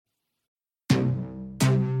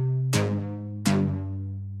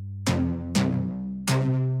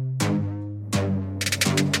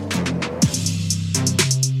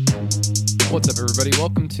What's up, everybody?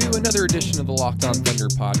 Welcome to another edition of the Locked On Thunder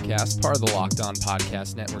podcast, part of the Locked On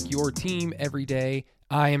Podcast Network, your team every day.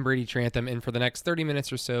 I am Brady Trantham, and for the next 30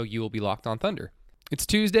 minutes or so, you will be Locked On Thunder. It's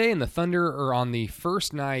Tuesday, and the Thunder are on the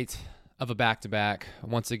first night of a back-to-back.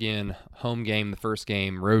 Once again, home game the first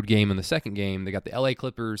game, road game in the second game. They got the LA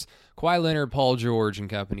Clippers, Kawhi Leonard, Paul George, and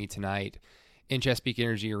company tonight in Chesapeake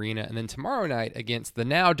Energy Arena, and then tomorrow night against the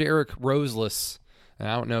now Derrick Roseless. And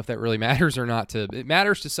I don't know if that really matters or not. It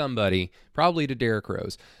matters to somebody, probably to Derrick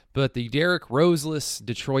Rose. But the Derrick Roseless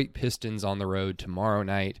Detroit Pistons on the road tomorrow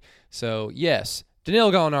night. So, yes,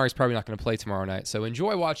 Danilo Gallinari is probably not going to play tomorrow night. So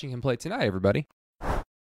enjoy watching him play tonight, everybody.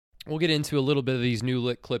 We'll get into a little bit of these new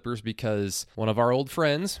lit Clippers because one of our old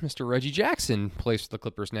friends, Mr. Reggie Jackson, plays for the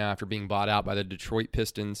Clippers now after being bought out by the Detroit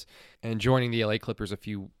Pistons and joining the LA Clippers a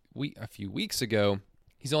few weeks ago.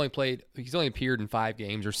 He's only appeared in 5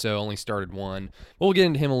 games or so, only started 1. We'll get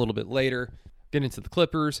into him a little bit later, get into the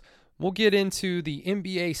Clippers. We'll get into the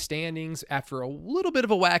NBA standings after a little bit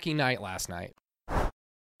of a wacky night last night. If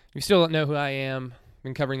you still don't know who I am, I've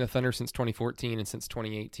been covering the Thunder since 2014 and since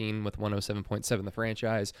 2018 with 107.7 The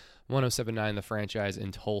Franchise, 107.9 The Franchise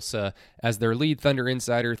in Tulsa as their lead Thunder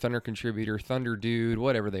insider, Thunder contributor, Thunder dude,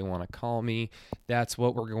 whatever they want to call me. That's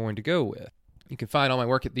what we're going to go with. You can find all my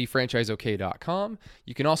work at thefranchiseok.com.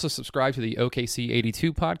 You can also subscribe to the OKC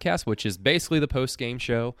 82 podcast, which is basically the post-game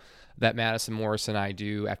show that Madison Morris and I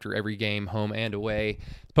do after every game, home and away.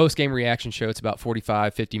 The post-game reaction show, it's about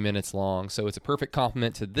 45, 50 minutes long, so it's a perfect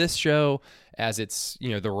complement to this show as it's,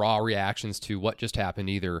 the raw reactions to what just happened,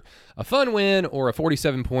 either a fun win or a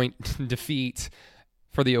 47-point defeat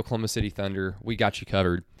for the Oklahoma City Thunder. We got you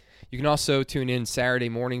covered. You can also tune in Saturday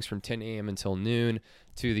mornings from 10 a.m. until noon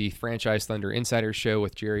to the Franchise Thunder Insider Show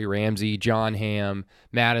with Jerry Ramsey, John Hamm,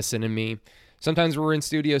 Madison, and me. Sometimes we're in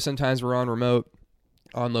studio, sometimes we're on remote,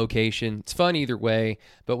 on location. It's fun either way,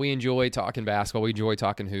 but we enjoy talking basketball. We enjoy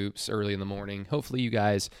talking hoops early in the morning. Hopefully you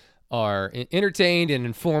guys are entertained and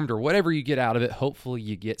informed, or whatever you get out of it. Hopefully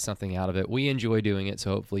you get something out of it. We enjoy doing it,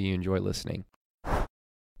 so hopefully you enjoy listening.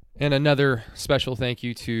 And another special thank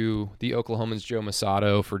you to the Oklahomans' Joe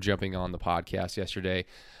Masato for jumping on the podcast yesterday.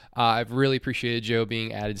 I've really appreciated Joe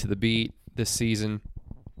being added to the beat this season.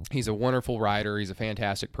 He's a wonderful writer. He's a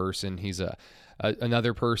fantastic person. He's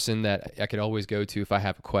another person that I could always go to if I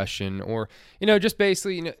have a question, or just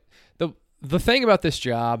basically, the thing about this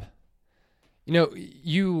job,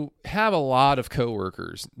 you have a lot of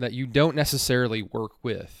coworkers that you don't necessarily work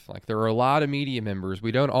with. Like, there are a lot of media members.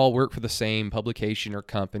 We don't all work for the same publication or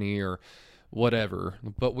company or whatever,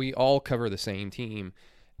 but we all cover the same team.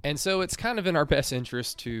 And so it's kind of in our best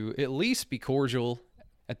interest to at least be cordial,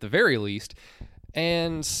 at the very least.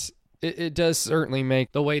 And it does certainly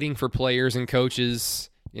make the waiting for players and coaches,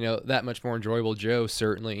 that much more enjoyable. Joe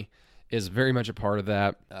certainly is very much a part of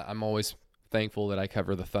that. I'm always thankful that I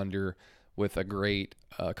cover the Thunder with a great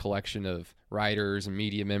collection of writers and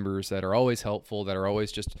media members that are always helpful, that are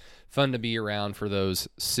always just fun to be around for those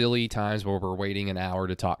silly times where we're waiting an hour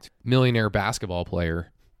to talk to a millionaire basketball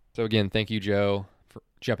player. So again, thank you, Joe, for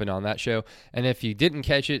jumping on that show. And if you didn't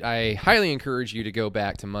catch it, I highly encourage you to go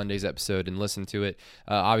back to Monday's episode and listen to it.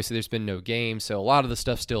 Obviously, there's been no game, so a lot of the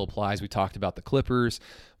stuff still applies. We talked about the Clippers.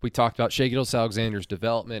 We talked about Shai Gilgeous-Alexander's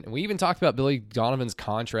development, and we even talked about Billy Donovan's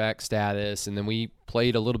contract status, and then we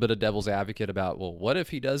played a little bit of devil's advocate about, well, what if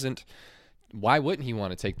he doesn't? Why wouldn't he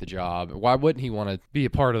want to take the job? Why wouldn't he want to be a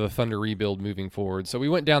part of the Thunder rebuild moving forward? So we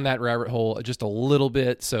went down that rabbit hole just a little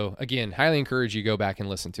bit. So again, highly encourage you to go back and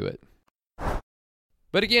listen to it.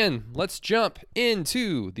 But again, let's jump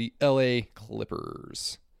into the LA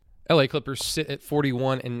Clippers. LA Clippers sit at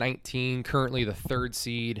 41-19, currently the 3rd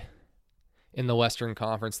seed in the Western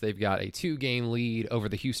Conference. They've got a 2-game lead over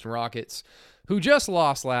the Houston Rockets, who just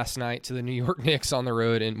lost last night to the New York Knicks on the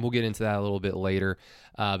road, and we'll get into that a little bit later.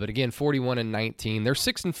 But again, 41-19. They're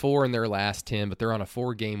 6-4 in their last 10, but they're on a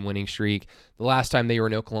 4-game winning streak. The last time they were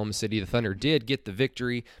in Oklahoma City, the Thunder did get the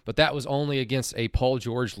victory, but that was only against a Paul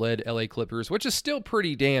George-led LA Clippers, which is still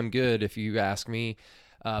pretty damn good if you ask me.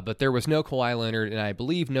 But there was no Kawhi Leonard, and I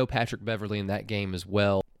believe no Patrick Beverley in that game as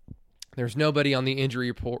well. There's nobody on the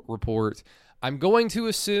injury report. I'm going to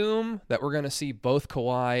assume that we're going to see both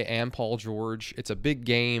Kawhi and Paul George. It's a big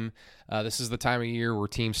game. This is the time of year where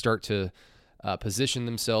teams start to position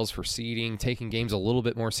themselves for seeding, taking games a little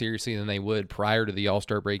bit more seriously than they would prior to the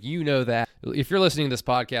All-Star break. You know that. If you're listening to this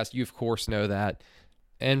podcast, you of course know that.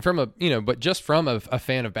 And from but just from a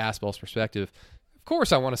fan of basketball's perspective, of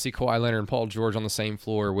course I want to see Kawhi Leonard and Paul George on the same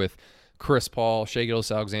floor with Chris Paul, Shai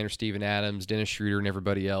Gilgeous-Alexander, Steven Adams, Dennis Schroeder, and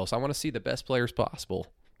everybody else. I want to see the best players possible.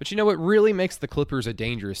 But what really makes the Clippers a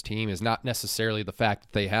dangerous team is not necessarily the fact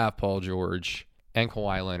that they have Paul George and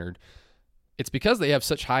Kawhi Leonard. it's because they have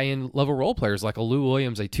such high-end level role players like a Lou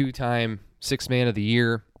Williams, a 2-time Sixth Man of the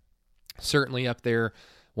Year, certainly up there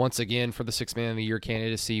once again for the Sixth Man of the Year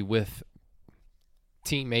candidacy with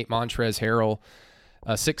teammate Montrezl Harrell,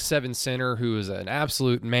 a 6'7" center who is an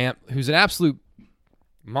absolute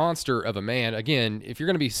monster of a man. Again, if you're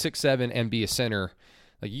going to be 6'7" and be a center,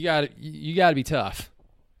 like you got to be tough.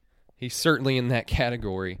 He's certainly in that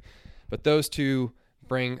category. But those two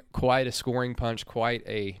bring quite a scoring punch, quite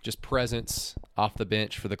a just presence off the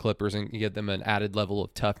bench for the Clippers, and give them an added level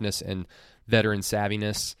of toughness and veteran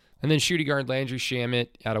savviness. And then shooting guard Landry Shamet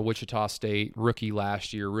out of Wichita State, rookie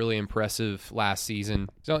last year, really impressive last season.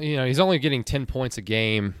 So, he's only getting 10 points a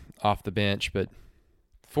game off the bench, but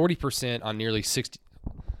 40% on nearly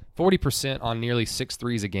 6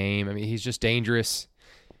 threes a game. I mean, he's just dangerous.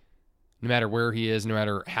 No matter where he is, no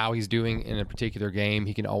matter how he's doing in a particular game,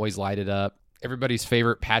 he can always light it up. Everybody's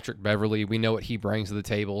favorite, Patrick Beverley, we know what he brings to the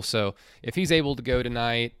table. So if he's able to go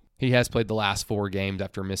tonight, he has played the last 4 games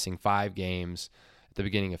after missing 5 games at the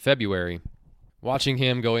beginning of February. Watching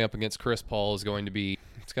him going up against Chris Paul is going to be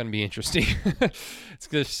interesting. It's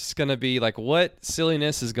just going to be like, what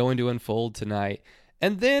silliness is going to unfold tonight?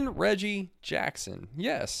 And then Reggie Jackson.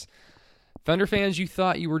 Yes. Thunder fans, you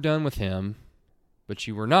thought you were done with him, but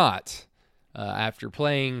you were not. After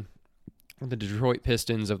playing the Detroit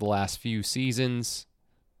Pistons of the last few seasons,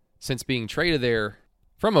 since being traded there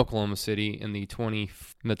from Oklahoma City in the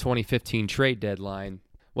 2015 trade deadline,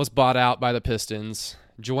 was bought out by the Pistons,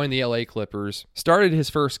 joined the LA Clippers, started his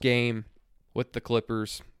first game with the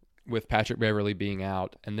Clippers with Patrick Beverley being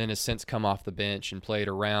out, and then has since come off the bench and played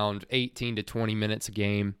around 18 to 20 minutes a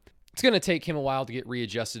game. It's going to take him a while to get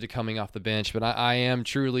readjusted to coming off the bench, but I am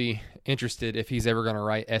truly interested if he's ever going to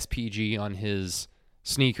write SPG on his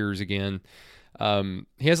sneakers again.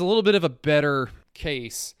 He has a little bit of a better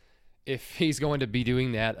case if he's going to be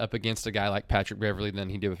doing that up against a guy like Patrick Beverley than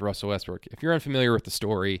he did with Russell Westbrook. If you're unfamiliar with the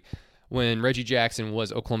story, when Reggie Jackson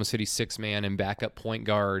was Oklahoma City's 6-man and backup point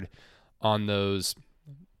guard on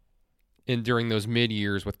during those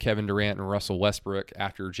mid-years with Kevin Durant and Russell Westbrook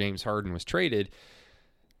after James Harden was traded,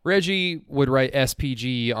 Reggie would write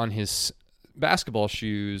SPG on his basketball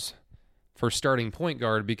shoes for starting point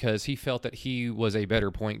guard because he felt that he was a better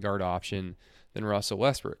point guard option than Russell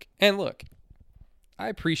Westbrook. And look, I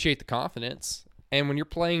appreciate the confidence. And when you're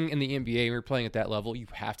playing in the NBA and you're playing at that level, you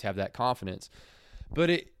have to have that confidence. But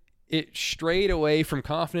it strayed away from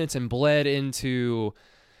confidence and bled into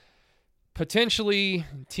potentially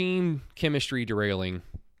team chemistry derailing.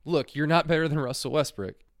 Look, you're not better than Russell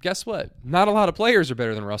Westbrook. Guess what? Not a lot of players are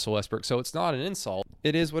better than Russell Westbrook, so it's not an insult.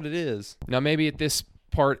 It is what it is. Now, maybe at this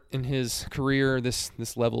part in his career, this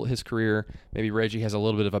level of his career, maybe Reggie has a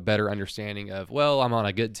little bit of a better understanding of, well, I'm on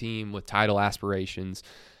a good team with title aspirations.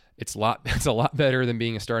 It's a lot better than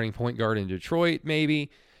being a starting point guard in Detroit, maybe.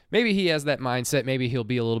 Maybe he has that mindset. Maybe he'll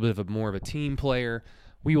be a little bit of more of a team player.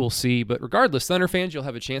 We will see. But regardless, Thunder fans, you'll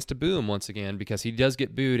have a chance to boo him once again because he does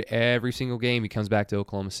get booed every single game he comes back to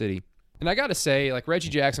Oklahoma City. And I got to say, like, Reggie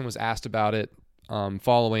Jackson was asked about it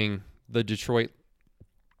following the Detroit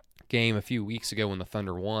game a few weeks ago when the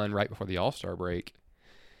Thunder won right before the All-Star break.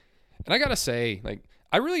 And I got to say, like,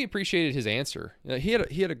 I really appreciated his answer. He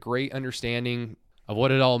had a great understanding of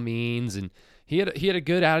what it all means, and he had a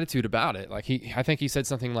good attitude about it. Like, I think he said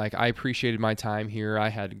something like, I appreciated my time here. I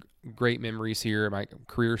had great memories here. My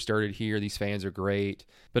career started here. These fans are great.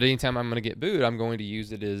 But anytime I'm going to get booed, I'm going to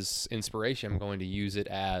use it as inspiration. I'm going to use it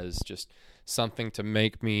as just something to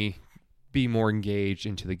make me be more engaged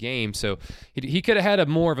into the game. So he could have had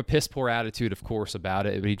more of a piss poor attitude, of course, about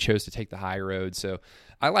it, but he chose to take the high road. So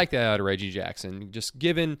I like that out of Reggie Jackson. Just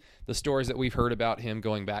given the stories that we've heard about him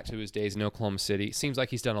going back to his days in Oklahoma City, it seems like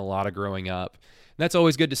he's done a lot of growing up. And that's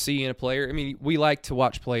always good to see in a player. I mean, we like to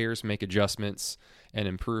watch players make adjustments and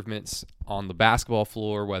improvements on the basketball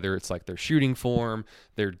floor, whether it's like their shooting form,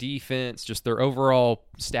 their defense, just their overall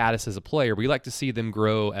status as a player. We like to see them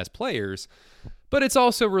grow as players, but it's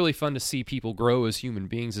also really fun to see people grow as human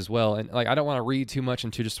beings as well. And like, I don't want to read too much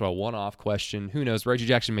into just a one-off question. Who knows? Reggie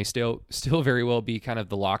Jackson may still very well be kind of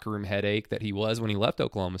the locker room headache that he was when he left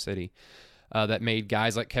Oklahoma City. That made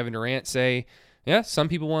guys like Kevin Durant say, yeah, some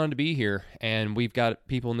people wanted to be here, and we've got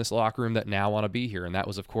people in this locker room that now want to be here. And that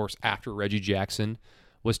was, of course, after Reggie Jackson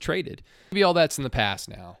was traded. Maybe all that's in the past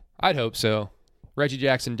now. I'd hope so. Reggie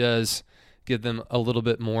Jackson does give them a little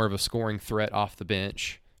bit more of a scoring threat off the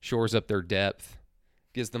bench, shores up their depth,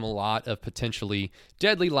 gives them a lot of potentially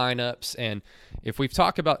deadly lineups. And if we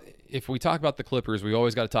talk about the Clippers, we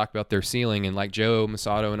always got to talk about their ceiling. And like Joe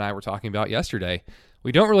Masato and I were talking about yesterday,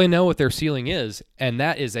 we don't really know what their ceiling is, and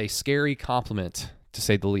that is a scary compliment, to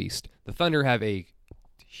say the least. The Thunder have a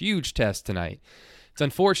huge test tonight. It's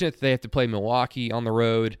unfortunate that they have to play Milwaukee on the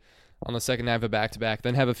road on the second night of a back-to-back,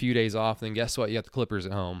 then have a few days off, then guess what? You got the Clippers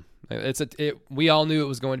at home. We all knew it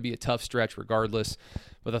was going to be a tough stretch regardless,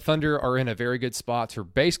 but the Thunder are in a very good spot to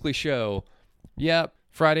basically show, yep,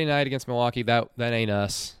 Friday night against Milwaukee, that ain't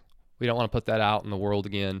us. We don't want to put that out in the world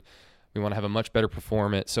again. We want to have a much better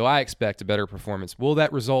performance, so I expect a better performance. Will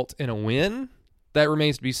that result in a win? That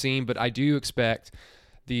remains to be seen, but I do expect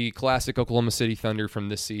the classic Oklahoma City Thunder from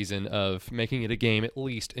this season of making it a game at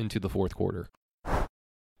least into the fourth quarter.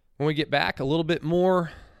 When we get back, a little bit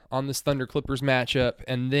more on this Thunder-Clippers matchup,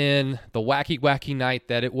 and then the wacky night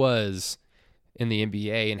that it was in the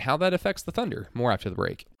NBA and how that affects the Thunder. More after the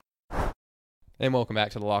break. And welcome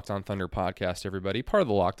back to the Locked On Thunder podcast, everybody. Part of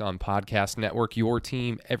the Locked On Podcast Network, your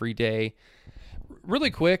team every day.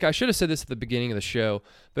 Really quick, I should have said this at the beginning of the show,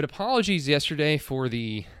 but apologies yesterday for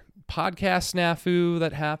the podcast snafu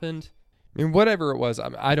that happened. I mean, whatever it was,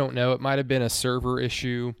 I don't know. It might have been a server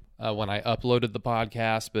issue when I uploaded the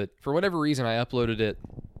podcast, but for whatever reason, I uploaded it.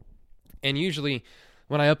 And usually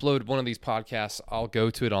when I upload one of these podcasts, I'll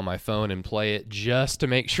go to it on my phone and play it just to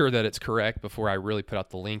make sure that it's correct before I really put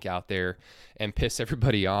out the link out there and piss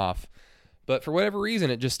everybody off. But for whatever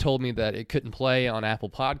reason, it just told me that it couldn't play on Apple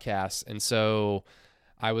Podcasts. And so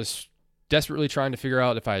I was desperately trying to figure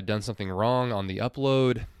out if I had done something wrong on the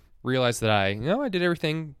upload. Realized that I did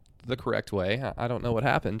everything the correct way. I don't know what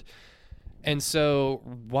happened. And so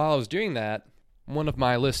while I was doing that, one of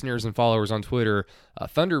my listeners and followers on Twitter,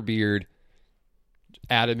 Thunderbeard,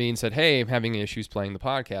 added me and said, hey, I'm having issues playing the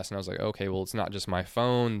podcast. And I was like, okay, well, it's not just my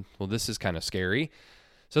phone. Well, this is kind of scary.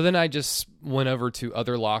 So then I just went over to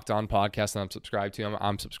other Locked On podcasts that I'm subscribed to.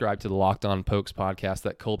 I'm subscribed to the Locked On Pokes podcast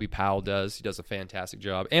that Colby Powell does. He does a fantastic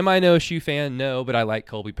job. Am I no shoe fan? No, but I like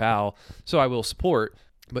Colby Powell, so I will support.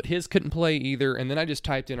 But his couldn't play either. And then I just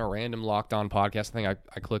typed in a random Locked On podcast. I think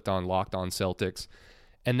I clicked on Locked On Celtics,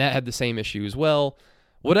 and that had the same issue as well.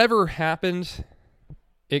 Whatever happened,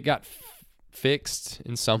 it got fixed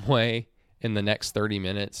in some way in the next 30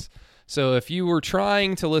 minutes. So if you were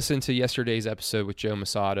trying to listen to yesterday's episode with Joe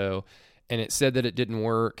Masato and it said that it didn't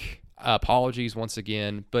work, apologies once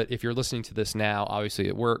again. But if you're listening to this now, obviously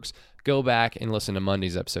it works. Go back and listen to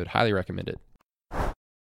Monday's episode. Highly recommend it.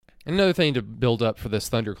 Another thing to build up for this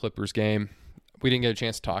Thunder Clippers game, we didn't get a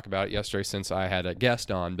chance to talk about it yesterday since I had a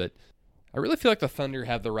guest on, but I really feel like the Thunder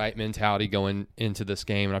have the right mentality going into this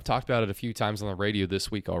game, and I've talked about it a few times on the radio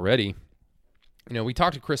this week already. You know, we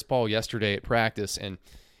talked to Chris Paul yesterday at practice, and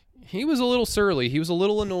he was a little surly. He was a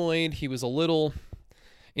little annoyed. He was a little,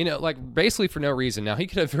 like basically for no reason. Now, he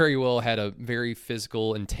could have very well had a very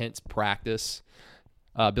physical, intense practice.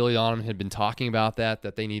 Billy Donovan had been talking about that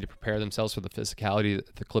they need to prepare themselves for the physicality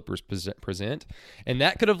that the Clippers present. And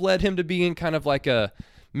that could have led him to be in kind of like a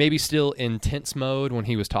maybe still intense mode when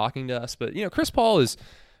he was talking to us. But, Chris Paul is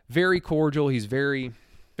very cordial. He's very,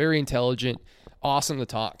 very intelligent, awesome to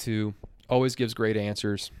talk to, always gives great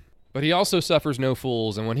answers. But he also suffers no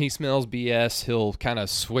fools, and when he smells BS, he'll kind of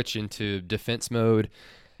switch into defense mode.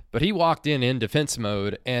 But he walked in defense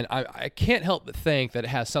mode, and I can't help but think that it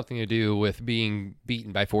has something to do with being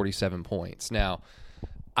beaten by 47 points. Now,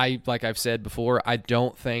 like I've said before, I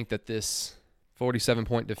don't think that this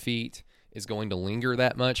 47-point defeat is going to linger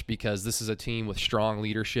that much because this is a team with strong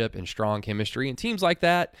leadership and strong chemistry, and teams like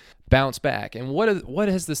that bounce back. And what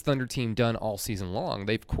has this Thunder team done all season long?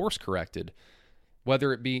 They've course-corrected,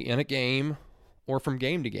 whether it be in a game or from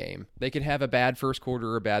game to game. They could have a bad first quarter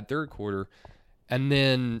or a bad third quarter and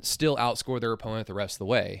then still outscore their opponent the rest of the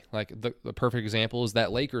way. Like the perfect example is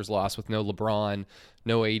that Lakers loss with no LeBron,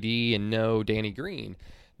 no AD, and no Danny Green.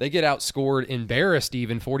 They get outscored, embarrassed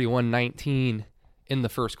even, 41-19 in the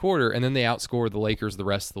first quarter, and then they outscore the Lakers the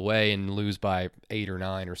rest of the way and lose by 8 or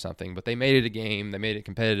 9 or something. But they made it a game. They made it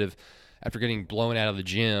competitive after getting blown out of the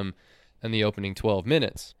gym in the opening 12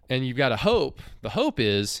 minutes. And you've got to hope. The hope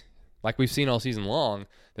is, like we've seen all season long,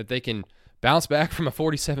 that they can bounce back from a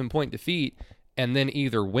 47-point defeat and then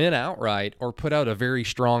either win outright or put out a very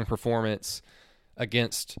strong performance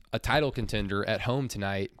against a title contender at home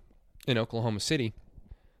tonight in Oklahoma City.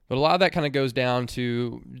 But a lot of that kind of goes down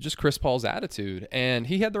to just Chris Paul's attitude, and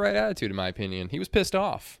he had the right attitude in my opinion. He was pissed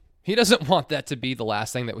off. He doesn't want that to be the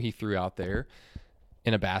last thing that he threw out there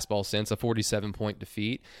in a basketball sense, a 47-point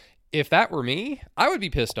defeat. If that were me, I would be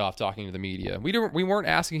pissed off talking to the media. We weren't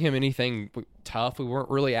asking him anything tough. We weren't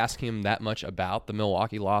really asking him that much about the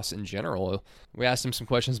Milwaukee loss in general. We asked him some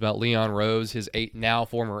questions about Leon Rose, his now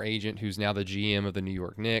former agent, who's now the GM of the New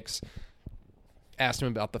York Knicks. Asked him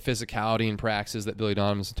about the physicality and practices that Billy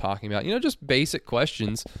Donovan was talking about. Just basic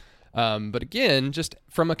questions But again, just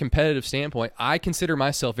from a competitive standpoint, I consider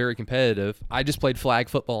myself very competitive. I just played flag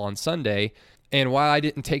football on Sunday, and while I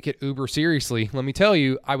didn't take it uber seriously, let me tell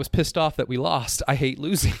you, I was pissed off that we lost. I hate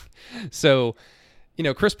losing. So,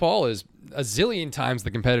 Chris Paul is a zillion times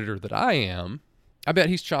the competitor that I am. I bet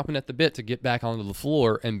he's chomping at the bit to get back onto the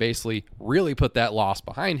floor and basically really put that loss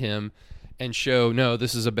behind him and show, no,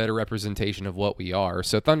 this is a better representation of what we are.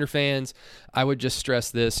 So Thunder fans, I would just stress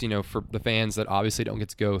this, for the fans that obviously don't get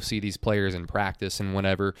to go see these players in practice and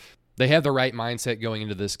whatever, they have the right mindset going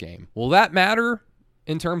into this game. Will that matter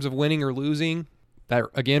in terms of winning or losing? That,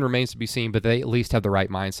 again, remains to be seen, but they at least have the right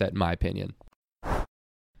mindset, in my opinion.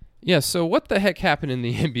 Yeah, so what the heck happened in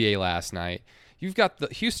the NBA last night? You've got the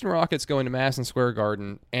Houston Rockets going to Madison Square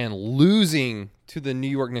Garden and losing to the New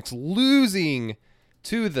York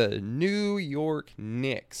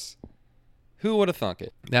Knicks. Who would have thunk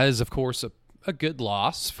it? That is, of course, a good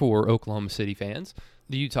loss for Oklahoma City fans.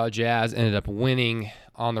 The Utah Jazz ended up winning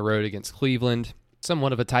on the road against Cleveland.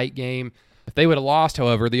 Somewhat of a tight game. If they would have lost,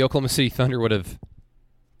 however, the Oklahoma City Thunder would have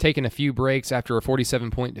taken a few breaks after a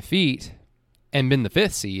 47-point defeat and been the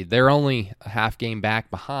 5th seed. They're only a half game back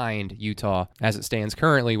behind Utah as it stands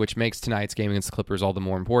currently, which makes tonight's game against the Clippers all the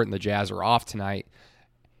more important. The Jazz are off tonight,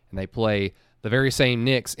 and they play the very same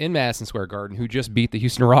Knicks in Madison Square Garden, who just beat the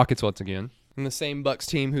Houston Rockets once again, and the same Bucks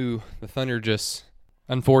team who the Thunder just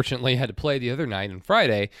unfortunately had to play the other night on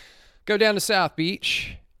Friday, go down to South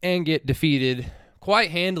Beach and get defeated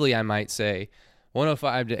quite handily, I might say,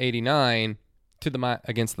 105-89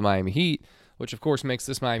 against the Miami Heat, which of course makes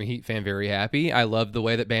this Miami Heat fan very happy. I love the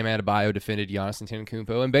way that Bam Adebayo defended Giannis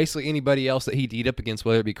Antetokounmpo, and basically anybody else that he beat up against,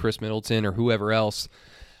 whether it be Chris Middleton or whoever else.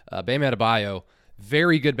 Bam Adebayo,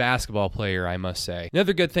 very good basketball player, I must say.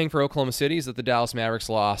 Another good thing for Oklahoma City is that the Dallas Mavericks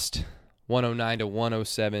lost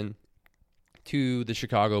 109-107 to the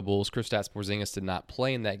Chicago Bulls. Kristaps Porzingis did not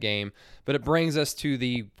play in that game, but it brings us to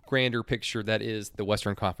the grander picture that is the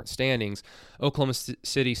Western Conference standings. Oklahoma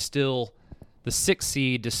City still the 6th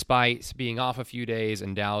seed despite being off a few days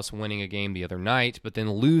and Dallas winning a game the other night, but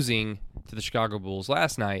then losing to the Chicago Bulls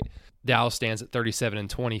last night. Dallas stands at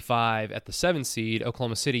 37-25 at the 7th seed.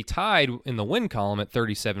 Oklahoma City tied in the win column at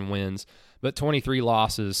 37 wins, but 23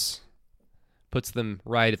 losses puts them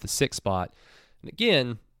right at the 6th spot. And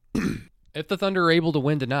again, if the Thunder are able to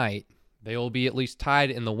win tonight, they will be at least tied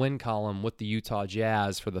in the win column with the Utah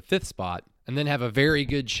Jazz for the 5th spot, and then have a very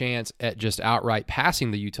good chance at just outright passing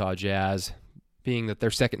the Utah Jazz, being that their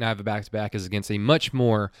second night of a back-to-back is against a much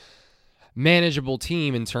more manageable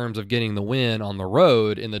team in terms of getting the win on the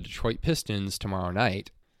road in the Detroit Pistons tomorrow night.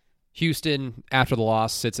 Houston, after the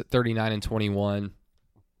loss, sits at 39-21.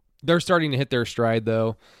 They're starting to hit their stride,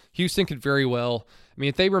 though. Houston could very well,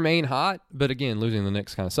 if they remain hot, but again, losing the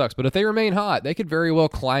Knicks kind of sucks, but if they remain hot, they could very well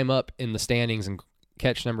climb up in the standings and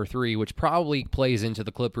catch number 3, which probably plays into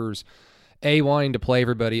the Clippers, A, wanting to play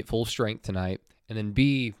everybody at full strength tonight, and then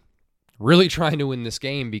B, really trying to win this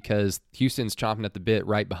game because Houston's chomping at the bit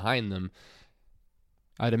right behind them.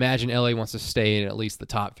 I'd imagine LA wants to stay in at least the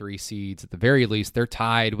top 3 seeds. At the very least, they're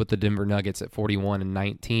tied with the Denver Nuggets at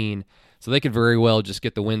 41-19. So they could very well just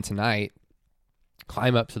get the win tonight,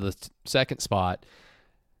 climb up to the 2nd spot,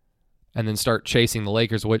 and then start chasing the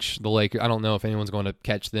Lakers, which the Lakers, I don't know if anyone's going to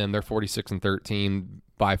catch them. They're 46-13,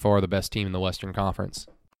 by far the best team in the Western Conference.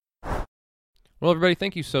 Well, everybody,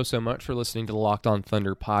 thank you so much for listening to the Locked On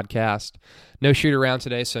Thunder podcast. No shoot around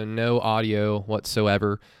today, so no audio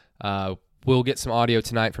whatsoever. We'll get some audio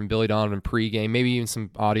tonight from Billy Donovan pregame, maybe even some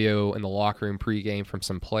audio in the locker room pregame from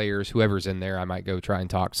some players. Whoever's in there, I might go try and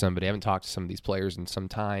talk to somebody. I haven't talked to some of these players in some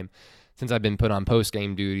time since I've been put on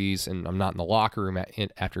postgame duties, and I'm not in the locker room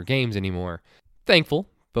after games anymore. Thankful,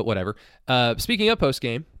 but whatever. Speaking of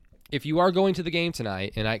postgame, if you are going to the game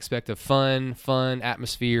tonight, and I expect a fun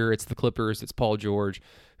atmosphere, it's the Clippers, it's Paul George,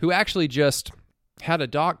 who actually just had a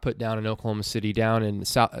dock put down in Oklahoma City, down in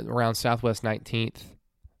around Southwest 19th.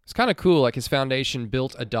 It's kind of cool. Like, his foundation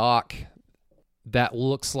built a dock that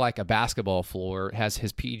looks like a basketball floor. It has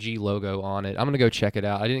his PG logo on it. I'm going to go check it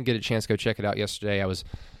out. I didn't get a chance to go check it out yesterday. I was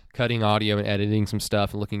cutting audio and editing some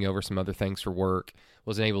stuff and looking over some other things for work.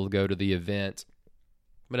 Wasn't able to go to the event.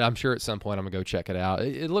 But I'm sure at some point I'm going to go check it out.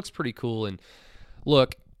 It looks pretty cool. And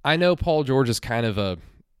look, I know Paul George is kind of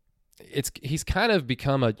he's kind of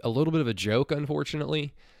become a little bit of a joke,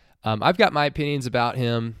 unfortunately. I've got my opinions about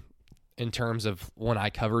him in terms of when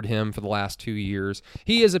I covered him for the last 2 years.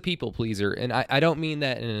 He is a people pleaser, and I don't mean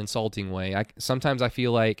that in an insulting way. Sometimes I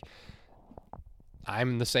feel like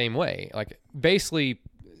I'm the same way. Like, basically,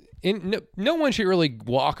 no one should really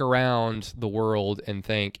walk around the world and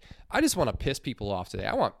think, I just want to piss people off today.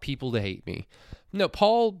 I want people to hate me. No,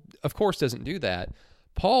 Paul, of course, doesn't do that.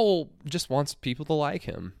 Paul just wants people to like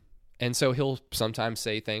him. And so he'll sometimes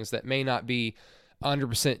say things that may not be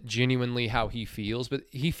 100% genuinely how he feels, but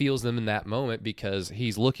he feels them in that moment because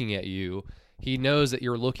he's looking at you. He knows that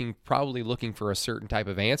you're probably looking for a certain type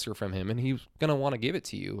of answer from him, and he's going to want to give it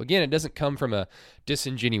to you. Again, it doesn't come from a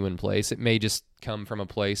disingenuine place. It may just come from a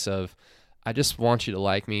place of, I just want you to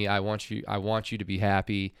like me. I want you to be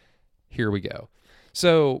happy. Here we go.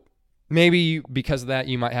 So maybe because of that,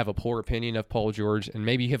 you might have a poor opinion of Paul George, and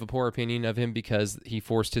maybe you have a poor opinion of him because he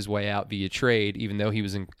forced his way out via trade, even though he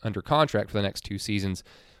was under contract for the next 2 seasons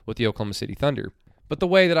with the Oklahoma City Thunder. But the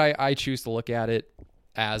way that I choose to look at it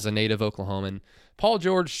as a native Oklahoman, Paul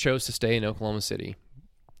George chose to stay in Oklahoma City.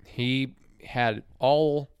 He had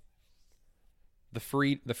all the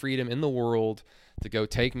freedom in the world to go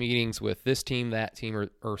take meetings with this team, that team,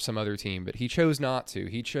 or some other team, but he chose not to.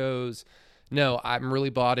 He chose, no, I'm really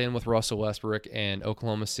bought in with Russell Westbrook and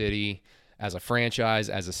Oklahoma City as a franchise,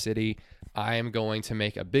 as a city. I am going to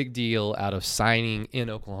make a big deal out of signing in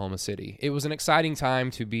Oklahoma City. It was an exciting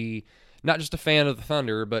time to be not just a fan of the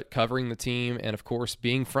Thunder, but covering the team and, of course,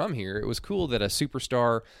 being from here. It was cool that a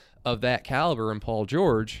superstar of that caliber in Paul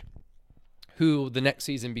George, who the next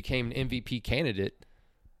season became an MVP candidate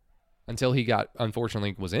until he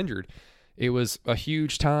unfortunately was injured. It was a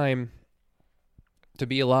huge time to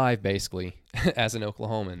be alive, basically, as an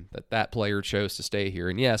Oklahoman, that player chose to stay here.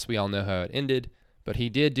 And yes, we all know how it ended, but he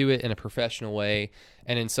did do it in a professional way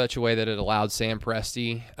and in such a way that it allowed Sam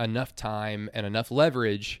Presti enough time and enough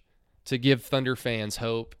leverage to give Thunder fans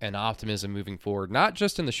hope and optimism moving forward, not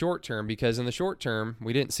just in the short term, because in the short term,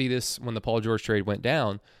 we didn't see this when the Paul George trade went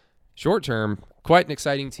down. Short term, quite an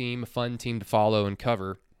exciting team, a fun team to follow and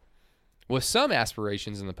cover, with some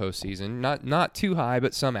aspirations in the postseason, not too high,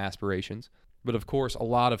 but some aspirations. But of course, a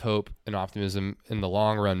lot of hope and optimism in the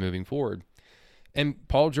long run moving forward. And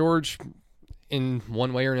Paul George, in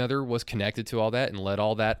one way or another, was connected to all that and let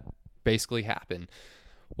all that basically happen.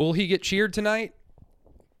 Will he get cheered tonight?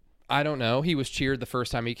 I don't know. He was cheered the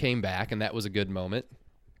first time he came back, and that was a good moment.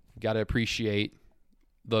 Got to appreciate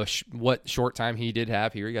what short time he did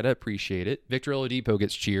have here. You got to appreciate it. Victor Oladipo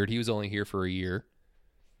gets cheered. He was only here for a year.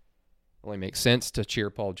 Only makes sense to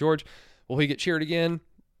cheer Paul George. Will he get cheered again?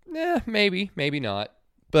 Maybe, maybe not.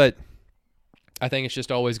 But I think it's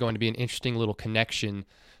just always going to be an interesting little connection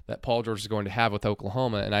that Paul George is going to have with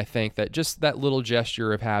Oklahoma, and I think that just that little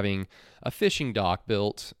gesture of having a fishing dock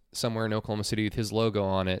built somewhere in Oklahoma City with his logo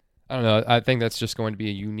on it, I don't know. I think that's just going to be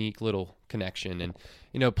a unique little connection.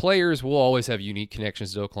 And, players will always have unique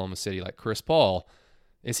connections to Oklahoma City, like Chris Paul.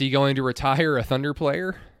 Is he going to retire a Thunder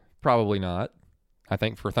player? Probably not. I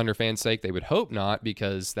think for Thunder fans' sake, they would hope not,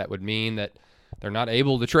 because that would mean that they're not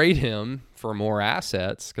able to trade him for more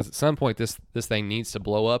assets, because at some point this thing needs to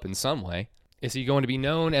blow up in some way. Is he going to be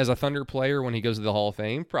known as a Thunder player when he goes to the Hall of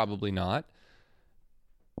Fame? Probably not.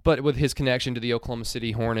 But with his connection to the Oklahoma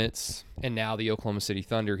City Hornets and now the Oklahoma City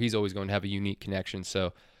Thunder, he's always going to have a unique connection.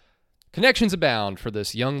 So connections abound for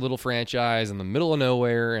this young little franchise in the middle of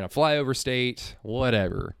nowhere in a flyover state,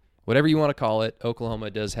 whatever you want to call it. Oklahoma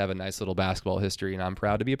does have a nice little basketball history, and I'm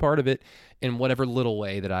proud to be a part of it in whatever little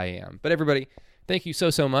way that I am. But everybody, thank you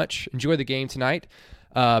so much. Enjoy the game tonight.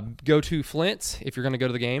 Go to Flint if you're going to go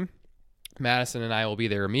to the game. Madison and I will be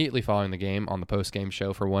there immediately following the game on the post-game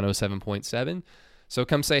show for 107.7. So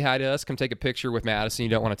come say hi to us. Come take a picture with Madison. You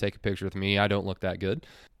don't want to take a picture with me. I don't look that good.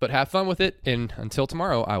 But have fun with it. And until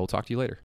tomorrow, I will talk to you later.